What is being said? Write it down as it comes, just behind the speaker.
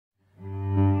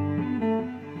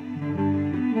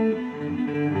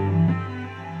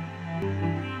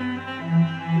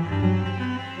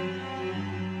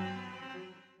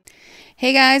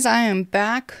Hey guys, I am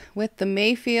back with the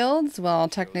Mayfields. Well,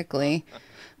 technically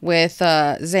with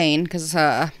Zane, because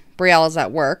Brielle is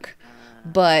at work.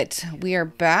 But we are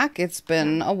back. It's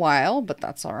been a while, but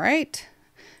that's all right.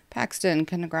 Paxton,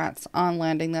 congrats on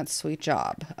landing that sweet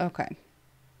job. Okay.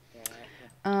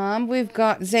 We've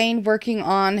got Zane working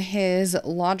on his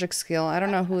logic skill. I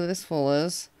don't know who this fool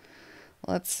is.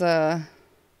 Let's, here,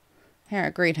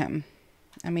 greet him.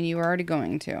 I mean, you were already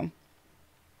going to.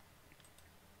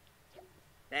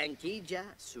 I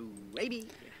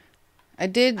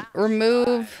did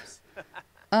remove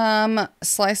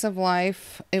Slice of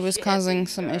Life. It was causing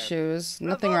some issues.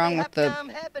 Nothing wrong with the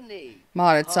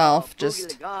mod itself,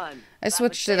 just I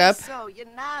switched it up.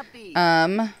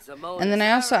 And then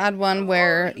I also add one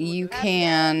where you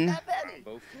can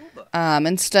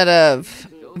instead of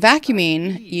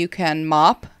vacuuming, you can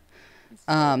mop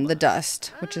the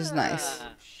dust, which is nice.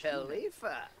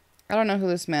 I don't know who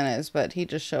this man is, but he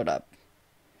just showed up.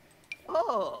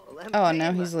 Oh, and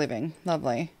now he's leaving.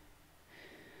 Lovely.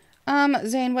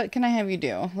 Zane, what can I have you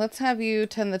do? Let's have you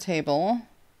tend the table.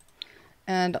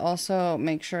 And also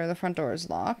make sure the front door is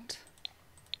locked.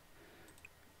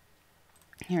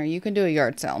 Here, you can do a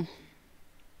yard sale.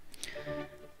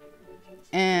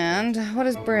 And what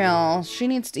is Brielle? She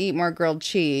needs to eat more grilled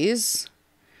cheese.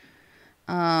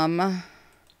 Yeah,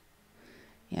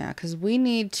 because we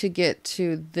need to get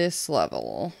to this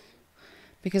level.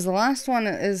 Because the last one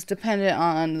is dependent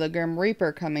on the Grim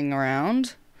Reaper coming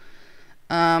around.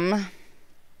 And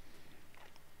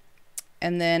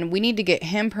then we need to get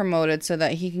him promoted so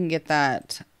that he can get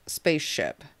that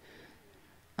spaceship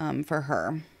for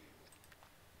her.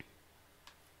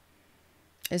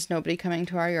 Is nobody coming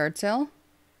to our yard sale?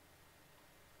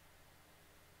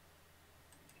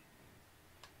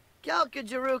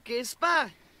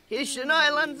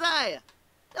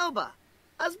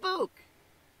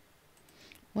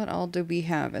 What all do we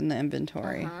have in the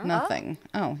inventory? Nothing.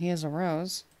 Oh, he has a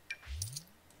rose.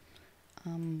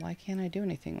 Why can't I do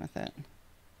anything with it?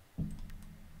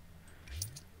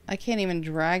 I can't even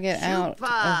drag it out of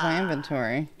my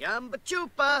inventory.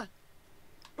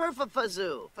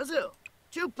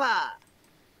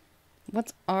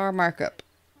 What's our markup?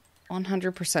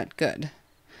 100% good.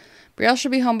 Brielle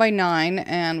should be home by 9,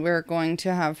 and we're going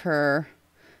to have her...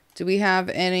 Do we have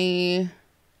any...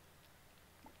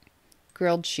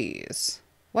 grilled cheese?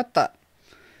 What the?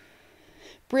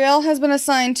 Brielle has been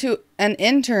assigned to an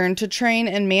intern to train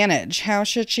and manage. How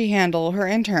should she handle her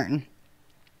intern?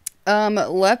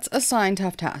 Let's assign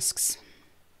tough tasks.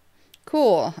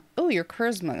 Cool. Oh, your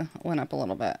charisma went up a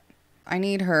little bit. I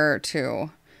need her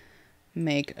to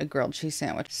make a grilled cheese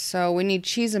sandwich. So we need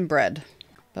cheese and bread.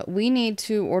 But we need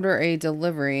to order a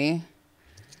delivery.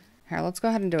 Here, let's go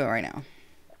ahead and do it right now.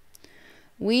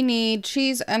 We need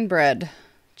cheese and bread.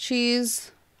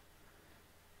 Cheese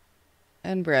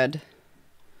and bread.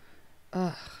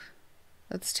 Ugh,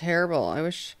 that's terrible. I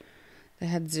wish they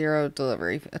had zero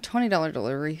delivery. A $20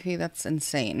 delivery fee, that's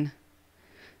insane.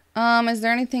 Is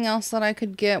there anything else that I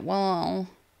could get? Well,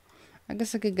 I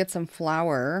guess I could get some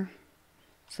flour,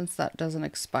 since that doesn't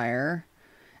expire.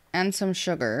 And some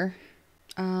sugar.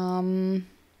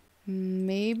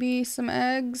 Maybe some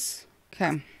eggs?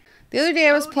 Okay. The other day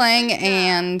I was playing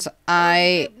and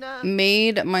I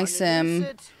made my sim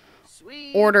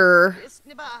order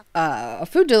a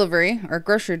food delivery or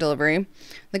grocery delivery.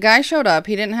 The guy showed up.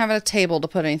 He didn't have a table to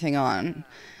put anything on.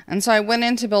 And so I went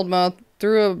into build mode,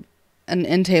 threw an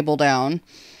end table down.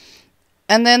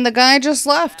 And then the guy just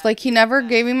left. Like, he never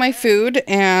gave me my food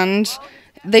and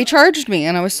they charged me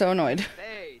and I was so annoyed.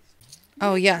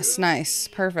 Oh, yes. Nice.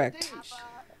 Perfect.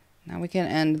 Now we can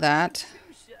end that.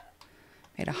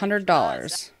 Made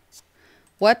 $100.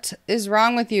 What is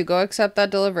wrong with you? Go accept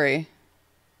that delivery.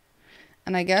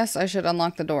 And I guess I should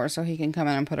unlock the door so he can come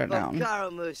in and put it down.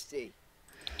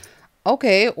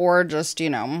 Okay, or just,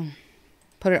 you know,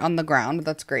 put it on the ground.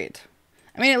 That's great.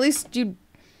 I mean, at least you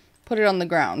put it on the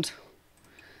ground.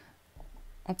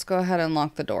 Let's go ahead and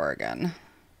lock the door again.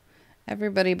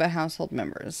 Everybody but household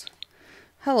members.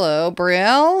 Hello,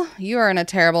 Brielle. You are in a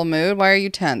terrible mood. Why are you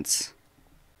tense?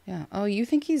 Yeah. Oh, you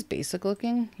think he's basic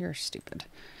looking? You're stupid.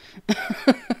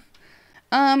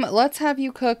 Let's have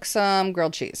you cook some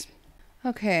grilled cheese.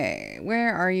 Okay,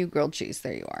 where are you, grilled cheese?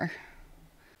 There you are.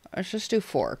 Let's just do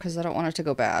 4, because I don't want it to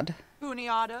go bad.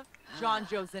 Buniata, John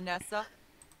Josanessa,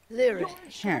 Here.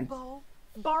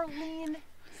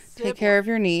 Take care of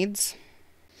your needs.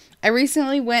 I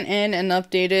recently went in and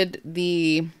updated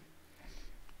the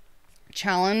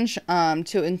challenge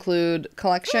to include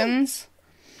collections.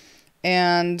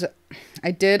 And I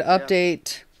did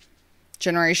update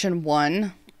Generation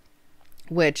 1,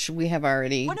 which we have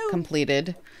already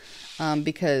completed.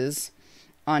 because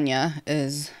Anya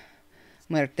is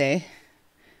muerte.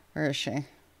 Where is she?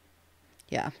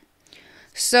 Yeah.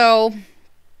 So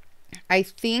I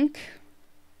think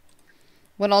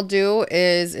what I'll do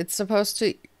is you're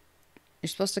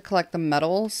supposed to collect the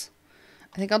medals.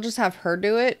 I think I'll just have her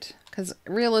do it because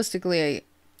realistically,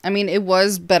 I mean, it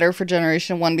was better for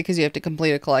Generation 1 because you have to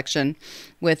complete a collection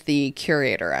with the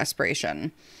curator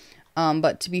aspiration.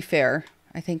 But to be fair,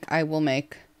 I think I will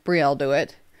make Brielle do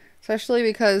it, especially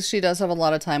because she does have a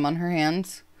lot of time on her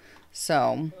hands.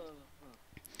 So,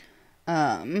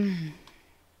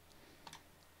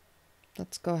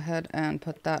 let's go ahead and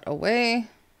put that away.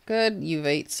 Good. You've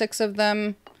ate 6 of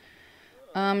them.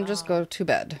 Just go to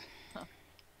bed.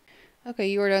 Okay,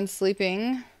 you are done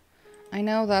sleeping. I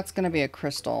know that's going to be a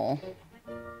crystal.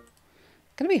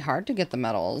 It's going to be hard to get the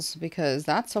medals because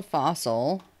that's a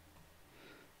fossil.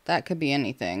 That could be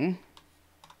anything.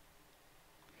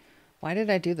 Why did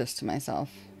I do this to myself?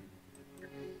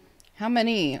 How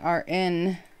many are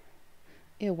in...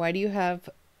 Ew, why do you have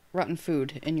rotten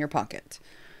food in your pocket?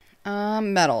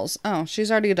 Medals. Oh,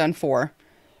 she's already done 4.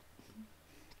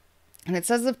 And it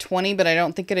says of 20, but I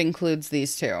don't think it includes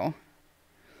these 2.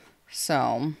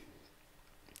 So,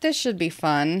 this should be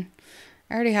fun.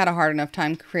 I already had a hard enough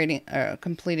time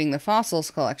completing the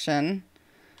fossils collection.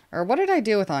 Or what did I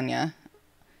do with Anya?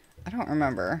 I don't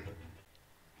remember.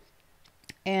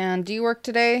 And do you work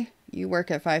today? You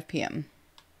work at 5 p.m.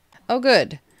 Oh,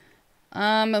 good.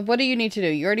 What do you need to do?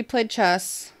 You already played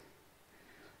chess.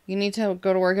 You need to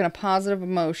go to work in a positive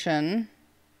emotion,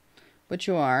 which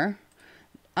you are.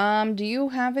 Do you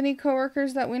have any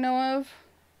coworkers that we know of?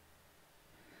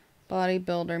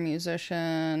 Bodybuilder,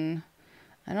 musician.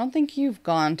 I don't think you've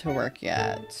gone to work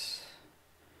yet.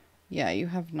 Yeah, you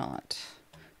have not.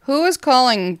 Who is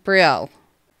calling Brielle?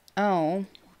 Oh,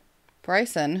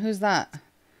 Bryson. Who's that?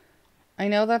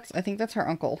 I think that's her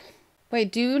uncle. Wait,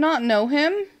 do you not know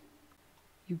him?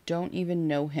 You don't even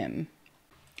know him.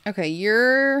 Okay,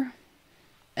 you're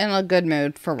in a good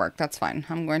mood for work. That's fine.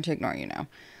 I'm going to ignore you now.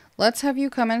 Let's have you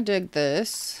come and dig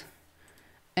this.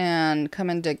 And come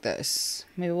and dig this.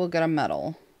 Maybe we'll get a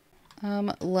medal.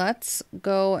 Let's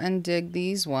go and dig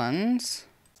these ones.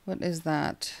 What is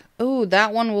that? Oh,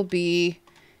 that one will be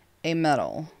a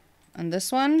medal. And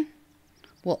this one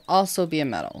will also be a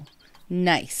medal.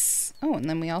 Nice. Oh, and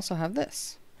then we also have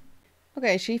this.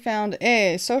 Okay, she found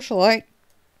a socialite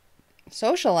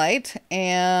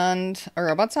and a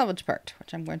robot salvage part,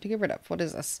 which I'm going to get rid of. What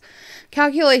is this?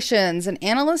 Calculations. An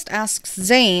analyst asks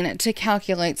Zane to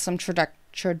calculate some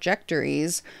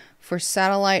trajectories for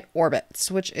satellite orbits,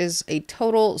 which is a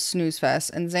total snooze fest,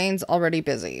 and Zane's already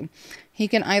busy. He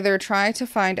can either try to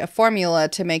find a formula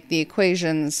to make the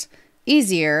equations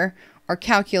easier or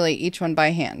calculate each one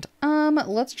by hand.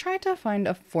 Let's try to find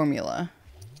a formula.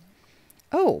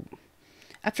 Oh,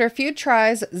 after a few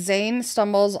tries, Zane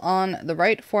stumbles on the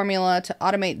right formula to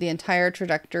automate the entire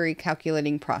trajectory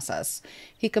calculating process.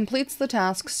 He completes the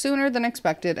task sooner than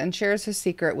expected and shares his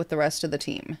secret with the rest of the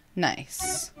team.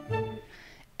 Nice.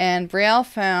 And Brielle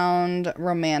found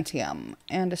Romantium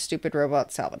and a stupid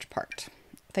robot salvage part.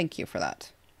 Thank you for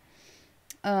that.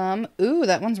 Ooh,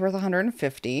 that one's worth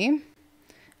 150.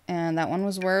 And that one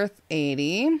was worth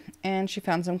 80. And she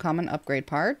found some common upgrade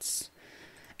parts.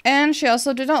 And she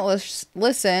also did not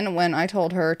listen when I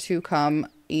told her to come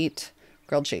eat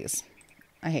grilled cheese.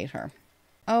 I hate her.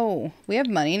 Oh, we have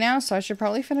money now, so I should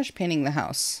probably finish painting the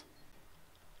house.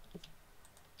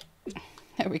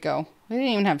 There we go. We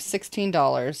didn't even have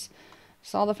 $16.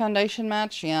 Saw the foundation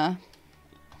match? Yeah.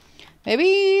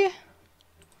 Maybe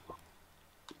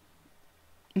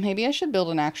I should build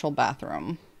an actual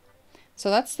bathroom. So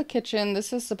that's the kitchen.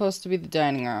 This is supposed to be the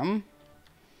dining room.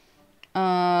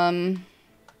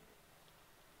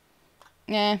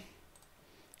 Yeah.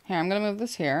 Here, I'm going to move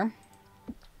this here.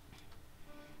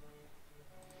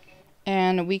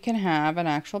 And we can have an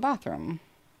actual bathroom.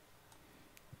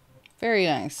 Very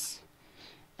nice.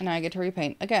 And now I get to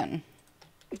repaint again.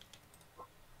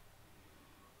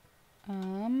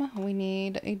 We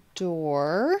need a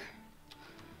door.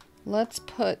 Let's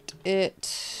put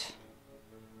it...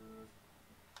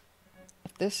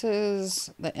 If this is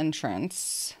the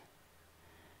entrance,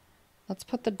 let's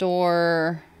put the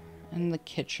door in the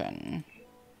kitchen.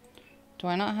 Do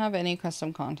I not have any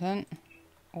custom content?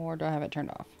 Or do I have it turned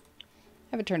off?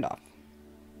 I have it turned off.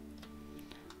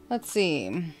 Let's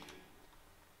see.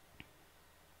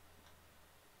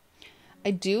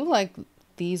 I do like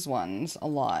these ones a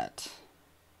lot,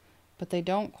 but they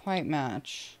don't quite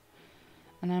match.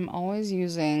 And I'm always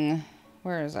using,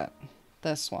 where is it?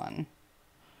 This one.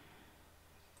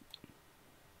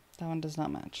 That one does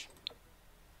not match.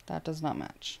 That does not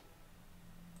match.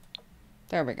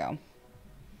 There we go.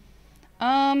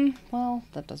 Well,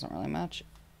 that doesn't really match.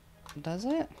 Does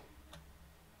it?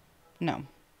 No.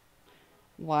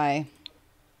 Why?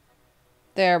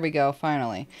 There we go,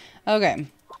 finally. Okay.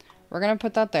 We're gonna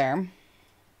put that there.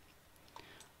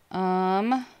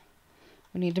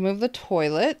 We need to move the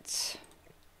toilet.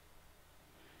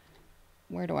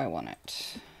 Where do I want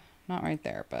it? Not right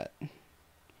there, but...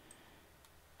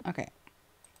 Okay.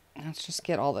 Let's just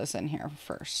get all this in here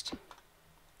first.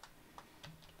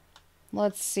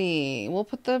 Let's see. We'll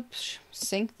put the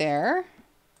sink there.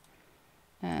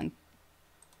 And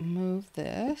move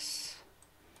this.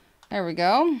 There we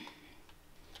go.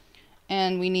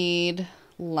 And we need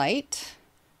light,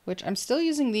 which I'm still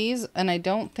using these, and I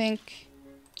don't think...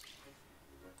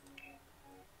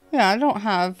 Yeah, I don't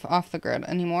have off the grid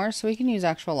anymore, so we can use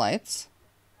actual lights.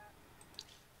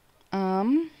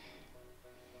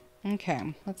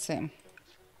 Okay, let's see.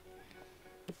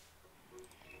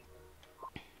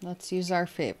 Let's use our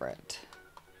favorite.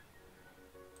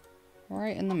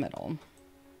 Right in the middle.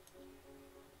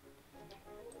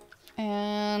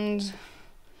 And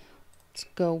let's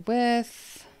go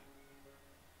with...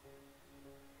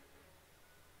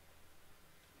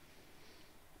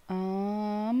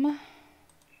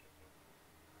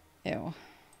 Ew.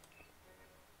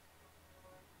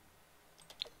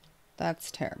 That's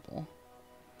terrible.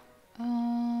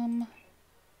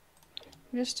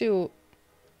 Just do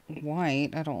white.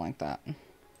 I don't like that.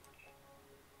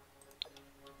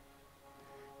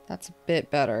 That's a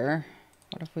bit better.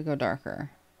 What if we go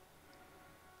darker?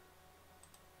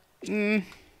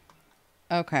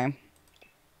 Okay.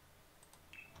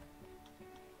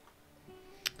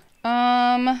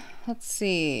 Let's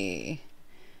see.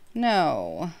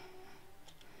 No.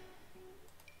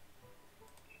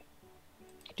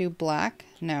 Do black?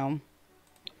 No.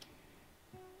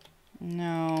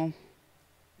 No.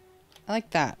 I like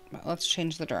that, but let's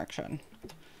change the direction.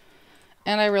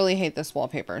 And I really hate this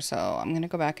wallpaper, so I'm gonna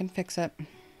go back and fix it.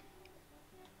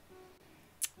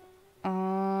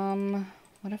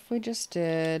 What if we just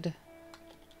did...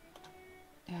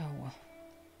 Oh.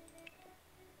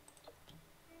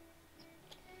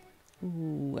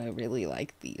 Ooh, I really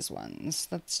like these ones.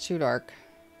 That's too dark.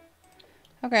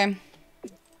 Okay.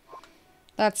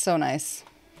 That's so nice.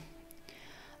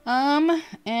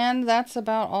 And that's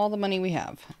about all the money we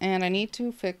have. And I need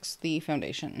to fix the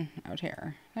foundation out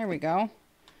here. There we go.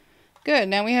 Good,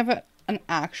 now we have an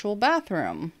actual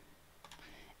bathroom.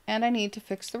 And I need to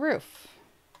fix the roof.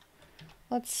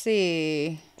 Let's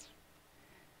see.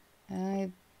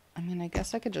 I mean, I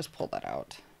guess I could just pull that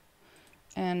out.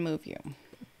 And move you.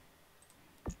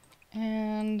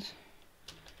 And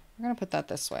we're going to put that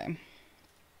this way.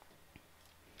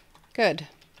 Good.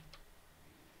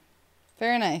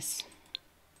 Very nice.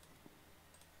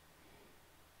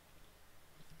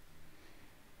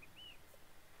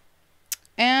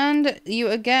 And you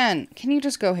again, can you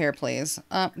just go here, please?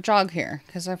 Jog here,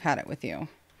 because I've had it with you.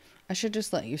 I should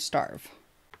just let you starve.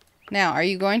 Now, are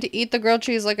you going to eat the grilled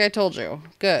cheese like I told you?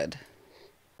 Good.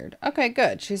 Okay,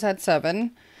 good. She's had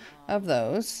 7 of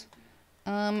those.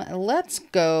 Let's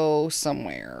go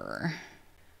somewhere.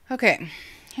 Okay,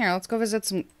 here, let's go visit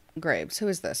some graves. Who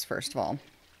is this, first of all?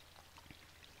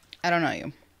 I don't know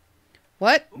you.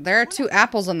 What? There are 2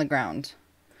 apples on the ground.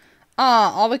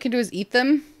 Ah, all we can do is eat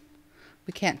them?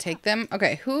 We can't take them?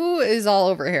 Okay, who is all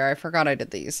over here? I forgot I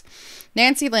did these.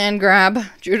 Nancy Landgrab,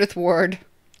 Judith Ward.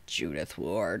 Judith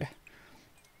Ward.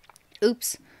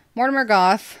 Oops. Mortimer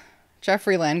Goth,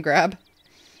 Jeffrey Landgrab,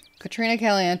 Katrina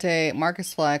Caliente,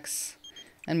 Marcus Flex,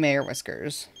 and Mayor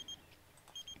Whiskers.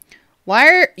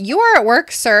 You are at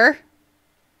work, sir?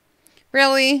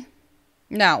 Really?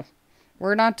 No.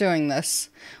 We're not doing this.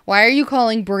 Why are you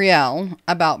calling Brielle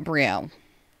about Brielle?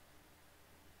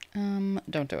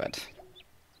 Don't do it.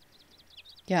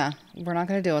 Yeah, we're not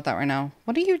going to deal with that right now.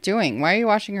 What are you doing? Why are you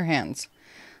washing your hands?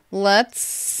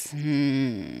 Let's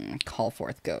call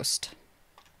forth Ghost.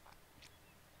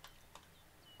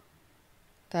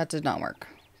 That did not work.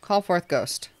 Call forth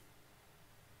Ghost.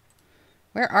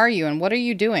 Where are you and what are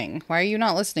you doing? Why are you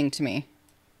not listening to me?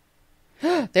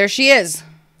 There she is!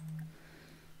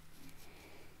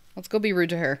 Let's go be rude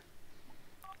to her.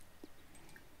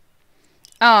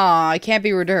 Aw, I can't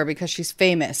be rude to her because she's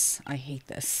famous. I hate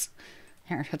this.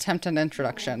 Here, attempt an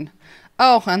introduction.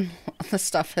 Oh, and the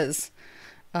stuff has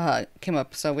came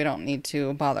up, so we don't need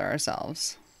to bother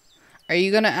ourselves. Are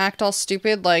you gonna act all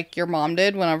stupid like your mom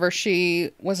did whenever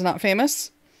she was not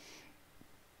famous?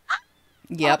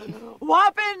 Yep.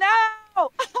 Whopping now!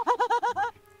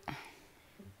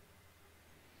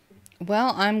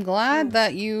 Well, I'm glad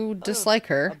that you dislike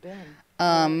her.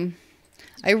 I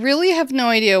really have no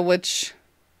idea which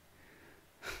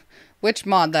which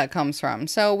mod that comes from.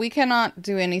 So we cannot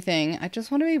do anything. I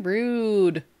just want to be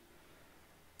rude.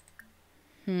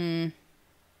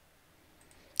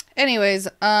 Anyways,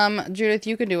 Judith,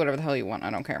 you can do whatever the hell you want. I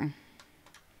don't care.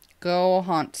 Go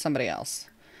haunt somebody else.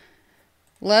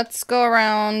 Let's go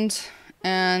around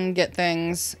and get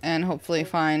things and hopefully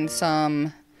find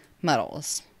some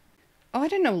metals. Oh, I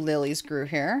didn't know lilies grew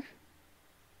here.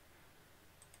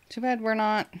 Too bad we're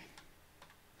not...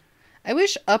 I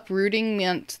wish uprooting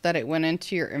meant that it went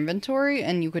into your inventory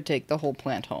and you could take the whole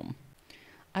plant home.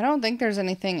 I don't think there's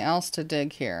anything else to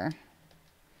dig here.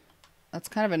 That's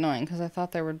kind of annoying because I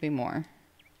thought there would be more.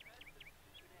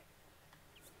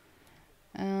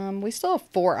 We still have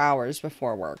 4 hours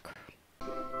before work.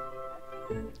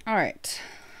 Alright.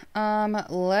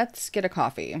 Let's get a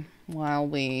coffee while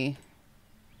we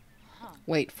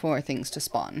wait for things to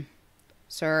spawn.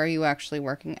 Sir, are you actually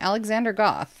working? Alexander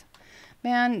Goth.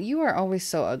 Man, you are always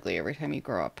so ugly every time you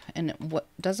grow up. And what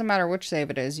doesn't matter which save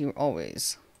it is, you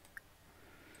always...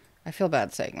 I feel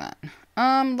bad saying that.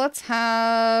 Let's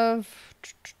have...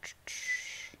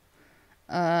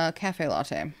 cafe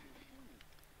latte.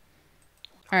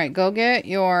 Alright, go get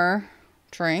your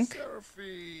drink.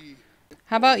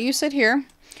 How about you sit here?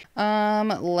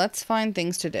 Let's find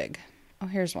things to dig. Oh,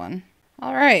 here's one.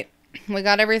 Alright, we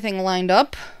got everything lined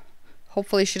up.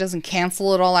 Hopefully she doesn't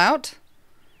cancel it all out.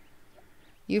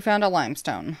 You found a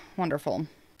limestone. Wonderful.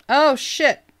 Oh,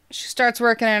 shit. She starts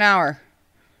work in an hour.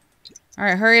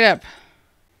 Alright, hurry it up.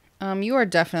 You are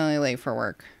definitely late for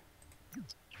work.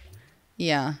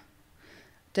 Yeah.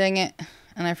 Dang it.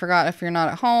 And I forgot if you're not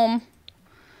at home.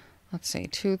 Let's see,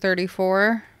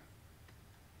 2:34.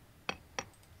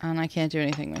 And I can't do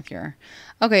anything with your...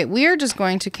 Okay, we are just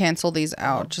going to cancel these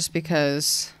out just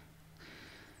because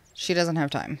she doesn't have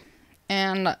time.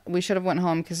 And we should have went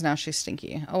home because now she's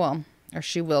stinky. Oh well. Or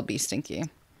she will be stinky.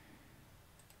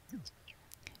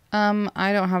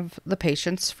 I don't have the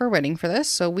patience for waiting for this,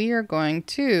 so we are going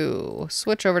to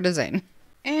switch over to Zane.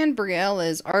 And Brielle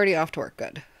is already off to work.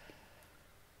 Good.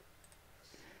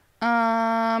 Okay.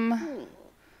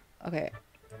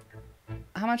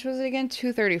 How much was it again?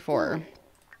 234.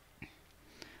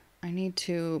 I need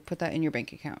to put that in your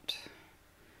bank account.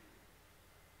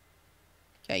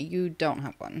 Yeah, you don't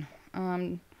have one.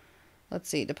 Let's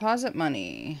see. Deposit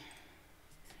money.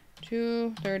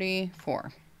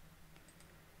 234.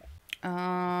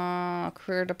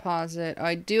 Career deposit. Oh,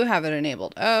 I do have it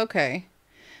enabled. Oh, okay.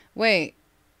 Wait.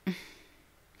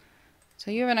 So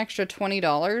you have an extra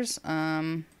 $20.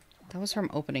 That was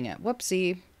from opening it.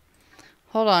 Whoopsie.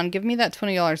 Hold on. Give me that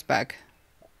 $20 back.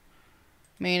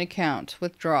 Main account.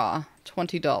 Withdraw.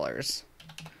 $20.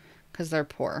 Because they're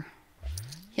poor.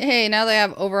 Yay, now they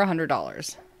have over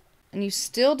 $100. And you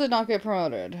still did not get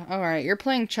promoted. Alright, you're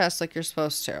playing chess like you're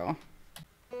supposed to.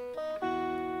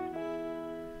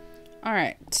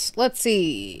 Alright, let's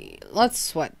see. Let's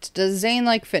sweat. Does Zane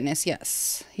like fitness?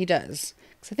 Yes, he does.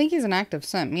 Because I think he's an active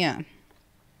sim, yeah.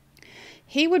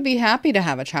 He would be happy to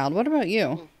have a child. What about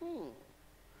you?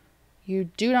 You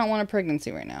do not want a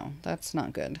pregnancy right now. That's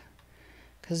not good.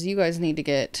 Because you guys need to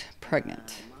get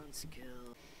pregnant.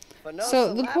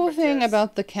 So the cool thing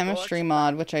about the chemistry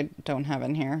mod, which I don't have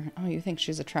in here. Oh, you think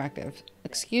she's attractive.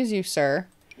 Excuse you, sir.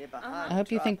 I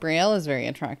hope you think Brielle is very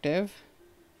attractive.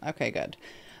 Okay, good.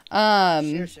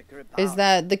 Is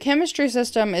that the chemistry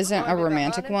system isn't a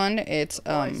romantic one. It's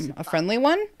a friendly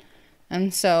one.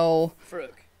 And so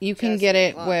you can get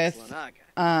it with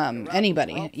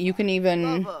anybody. You can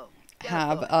even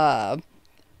have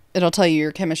it'll tell you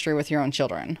your chemistry with your own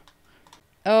children.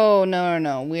 Oh,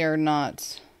 no. We are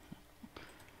not...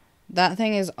 That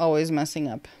thing is always messing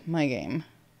up my game.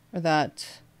 You have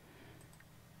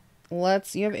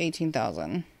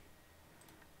 18,000.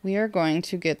 We are going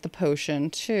to get the potion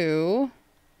to...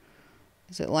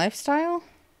 Is it lifestyle?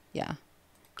 Yeah.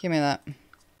 Give me that.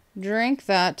 Drink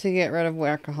that to get rid of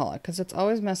workaholic, because it's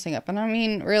always messing up. And I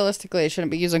mean, realistically, I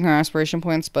shouldn't be using her aspiration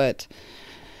points, but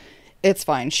it's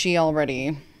fine. She's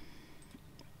going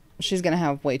to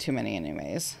have way too many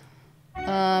anyways.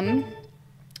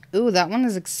 Ooh, that one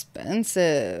is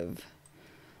expensive.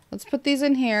 Let's put these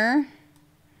in here.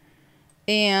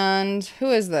 And who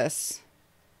is this?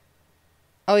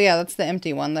 Oh yeah, that's the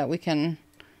empty one that we can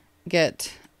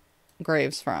get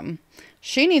graves from.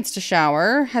 She needs to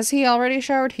shower. Has he already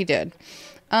showered? He did.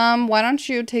 Why don't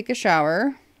you take a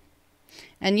shower?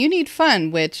 And you need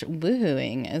fun, which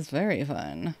woohooing is very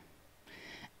fun.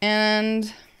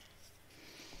 And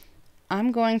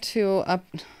I'm going to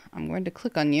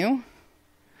click on you.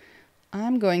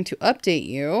 I'm going to update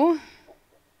you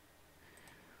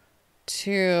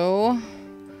to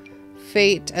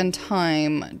fate and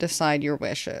time decide your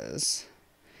wishes.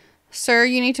 Sir,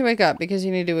 you need to wake up because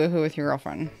you need to woohoo with your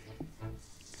girlfriend.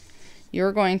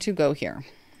 You're going to go here.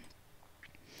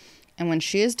 And when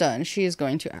she is done, she is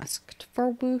going to ask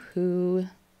for woohoo.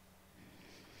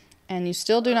 And you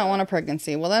still do not want a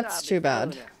pregnancy. Well, that's too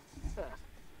bad.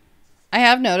 I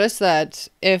have noticed that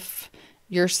if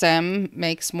your sim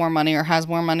makes more money or has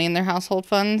more money in their household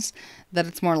funds, that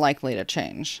it's more likely to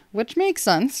change. Which makes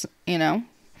sense, you know.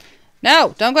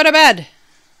 No, don't go to bed.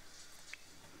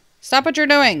 Stop what you're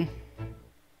doing.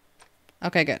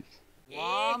 Okay, good.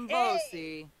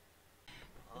 Wombosi.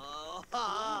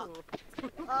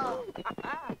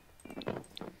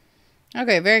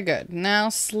 Okay, very good. Now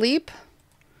sleep.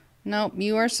 Nope,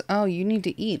 you are... Oh, you need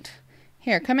to eat.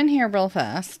 Here, come in here real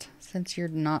fast, since you're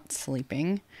not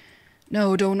sleeping.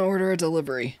 No, don't order a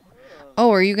delivery.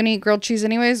 Oh, are you going to eat grilled cheese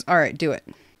anyways? All right, do it.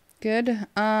 Good.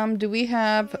 Do we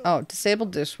have... Oh,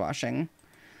 disabled dishwashing.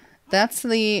 That's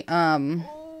the,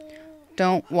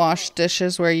 don't wash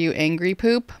dishes where you angry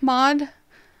poop mod.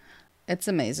 It's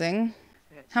amazing.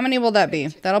 How many will that be?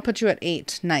 That'll put you at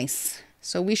 8. Nice.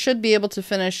 So we should be able to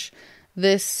finish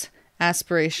this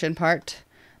aspiration part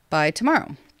by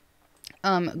tomorrow.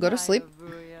 Go to sleep.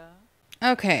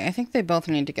 Okay, I think they both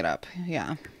need to get up.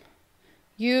 Yeah.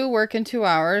 You work in 2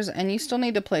 hours, and you still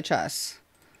need to play chess.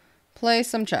 Play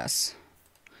some chess.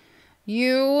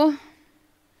 You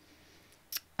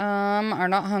are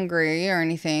not hungry or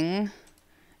anything,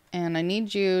 and I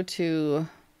need you to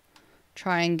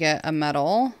try and get a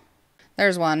medal.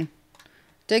 There's one.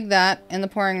 Dig that in the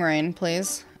pouring rain,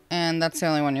 please. And that's the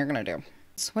only one you're gonna do.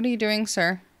 So what are you doing,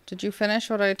 sir? Did you finish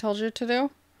what I told you to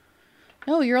do?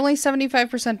 No, you're only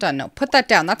 75% done. No, put that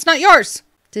down. That's not yours!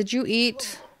 Did you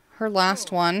eat her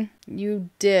last one? You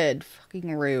did.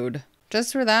 Fucking rude.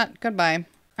 Just for that, goodbye.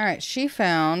 Alright, she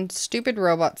found stupid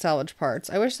robot salvage parts.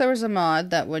 I wish there was a mod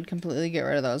that would completely get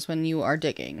rid of those when you are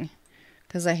digging.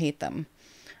 Because I hate them.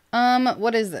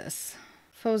 What is this?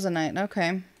 Fosanite,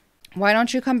 okay. Why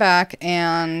don't you come back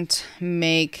and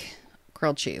make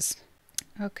grilled cheese?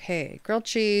 Okay, grilled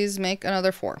cheese, make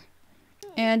another 4.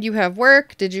 And you have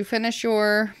work. Did you finish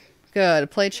your...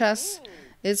 Good. Play chess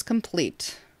is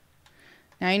complete.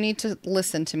 Now you need to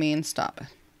listen to me and stop.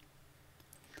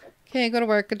 Okay, go to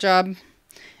work. Good job.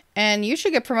 And you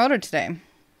should get promoted today.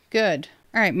 Good.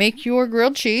 Alright, make your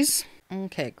grilled cheese.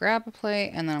 Okay, grab a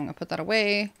plate, and then I'm going to put that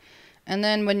away. And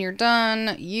then when you're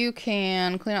done, you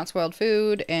can clean out spoiled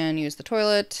food and use the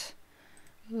toilet.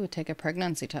 Ooh, take a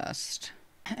pregnancy test.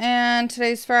 And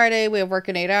today's Friday. We have work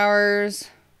in 8 hours.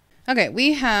 Okay,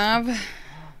 we have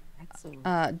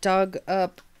dug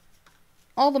up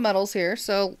all the metals here.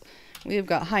 So we've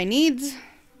got high needs.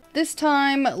 This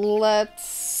time,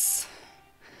 let's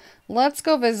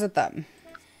go visit them.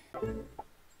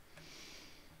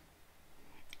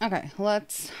 Okay,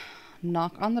 let's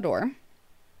knock on the door.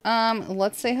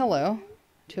 Let's say hello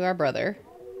to our brother.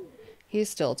 He's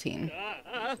still a teen.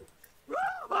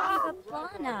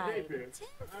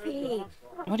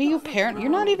 What are you You're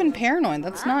not even paranoid.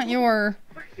 That's not your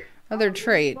other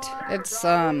trait. It's,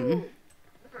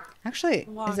 actually,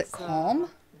 is it calm?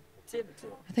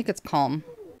 I think it's calm.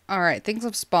 Alright, things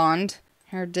have spawned.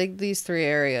 Here, dig these 3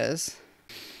 areas.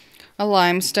 A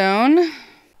limestone.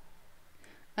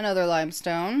 Another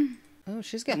limestone. Oh,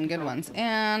 she's getting good ones.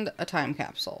 And a time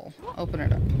capsule. Open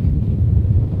it up.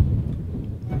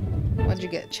 What'd you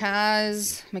get?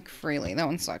 Chaz McFreely. That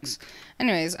one sucks.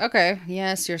 Anyways, okay.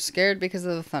 Yes, you're scared because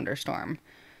of the thunderstorm.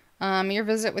 Your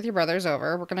visit with your brother's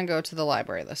over. We're gonna go to the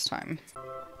library this time.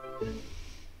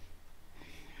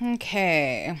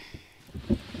 Okay.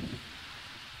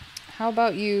 How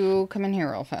about you come in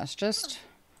here real fast? Just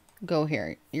go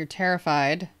here. You're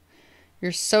terrified.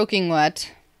 You're soaking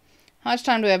wet. How much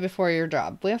time do we have before your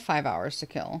job? We have 5 hours to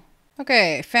kill.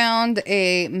 Okay, found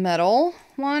a metal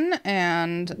one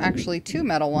and actually 2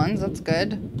 metal ones. That's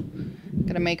good.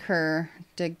 Gonna make her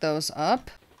dig those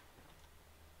up.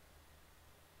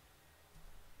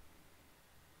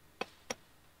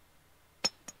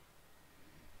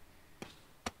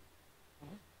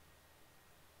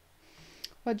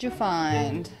 What'd you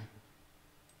find?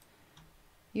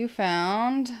 You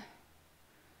found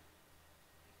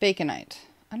baconite.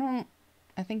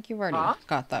 I think you've already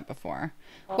got that before.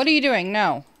 What are you doing?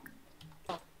 No.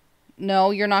 No,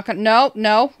 you're not gonna... No,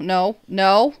 no, no,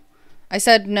 no. I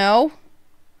said no.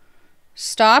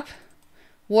 Stop.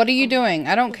 What are you doing?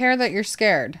 I don't care that you're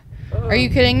scared. Are you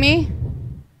kidding me?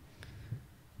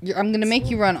 I'm gonna make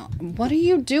you run... What are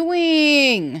you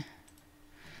doing?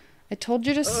 I told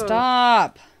you to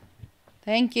stop.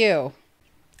 Thank you.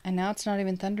 And now it's not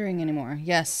even thundering anymore.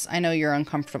 Yes, I know you're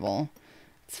uncomfortable.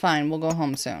 It's fine. We'll go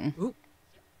home soon.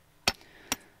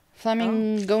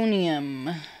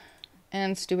 Flamingonium.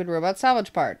 and stupid robot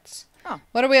salvage parts. Oh.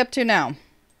 What are we up to now?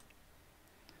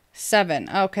 7.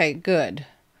 Okay, good.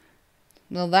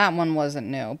 Well, that one wasn't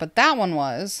new, but that one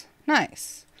was.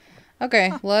 Nice.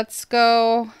 Okay, let's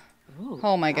go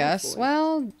home, I guess.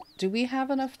 Well, do we have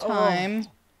enough time?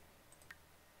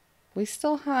 We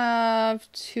still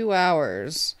have 2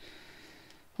 hours.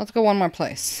 Let's go one more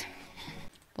place.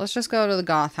 Let's just go to the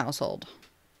goth household.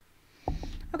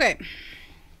 Okay.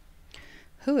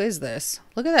 Who is this?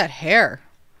 Look at that hair.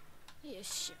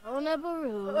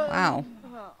 Wow.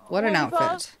 What an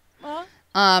outfit.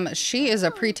 She is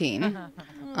a preteen.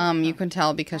 You can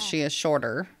tell because she is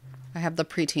shorter. I have the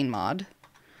preteen mod.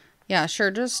 Yeah,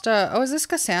 sure, just, oh, is this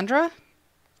Cassandra?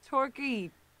 Torquay.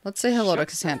 Let's say hello to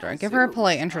Cassandra. Give her a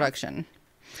polite introduction.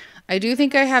 I do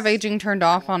think I have aging turned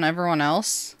off on everyone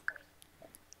else.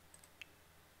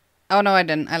 Oh, no, I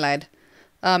didn't. I lied.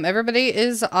 Everybody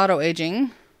is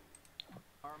auto-aging.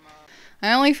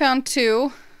 I only found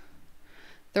 2.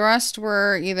 The rest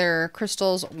were either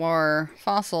crystals or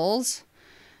fossils.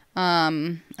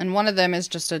 And one of them is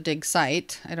just a dig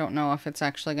site. I don't know if it's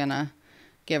actually gonna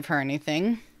give her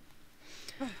anything.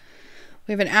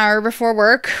 We have an hour before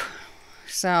work.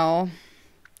 So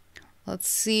let's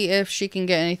see if she can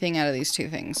get anything out of these 2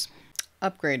 things.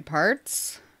 Upgrade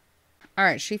parts.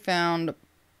 Alright, she found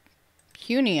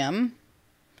Punium.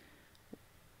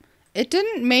 It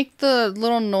didn't make the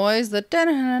little noise, the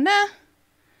da-na-na-na.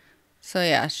 So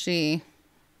yeah, she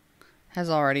has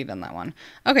already done that one.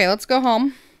 Okay, let's go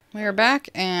home. We are back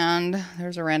and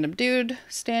there's a random dude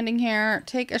standing here.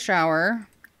 Take a shower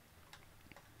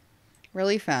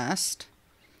really fast.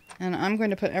 And I'm going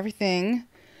to put everything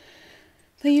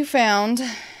that you found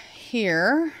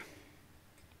here.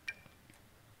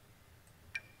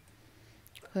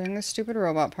 Including the stupid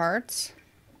robot parts.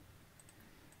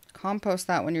 Compost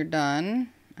that when you're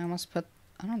done. I almost put...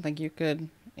 I don't think you could...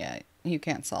 Yeah, you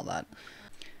can't sell that.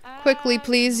 Quickly,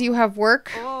 please. You have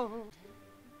work.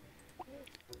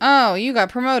 Oh, you got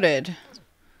promoted.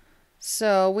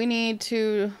 So, we need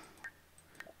to...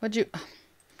 What'd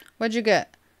you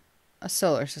get? A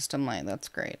solar system light. That's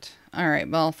great. Alright,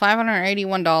 well,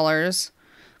 $581.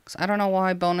 Because I don't know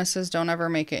why bonuses don't ever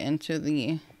make it into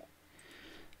the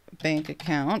bank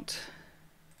account.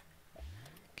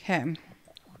 Okay.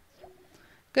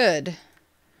 Good.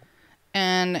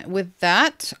 And with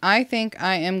that, I think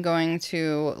I am going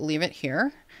to leave it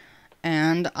here.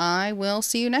 And I will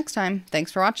see you next time.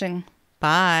 Thanks for watching.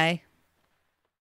 Bye.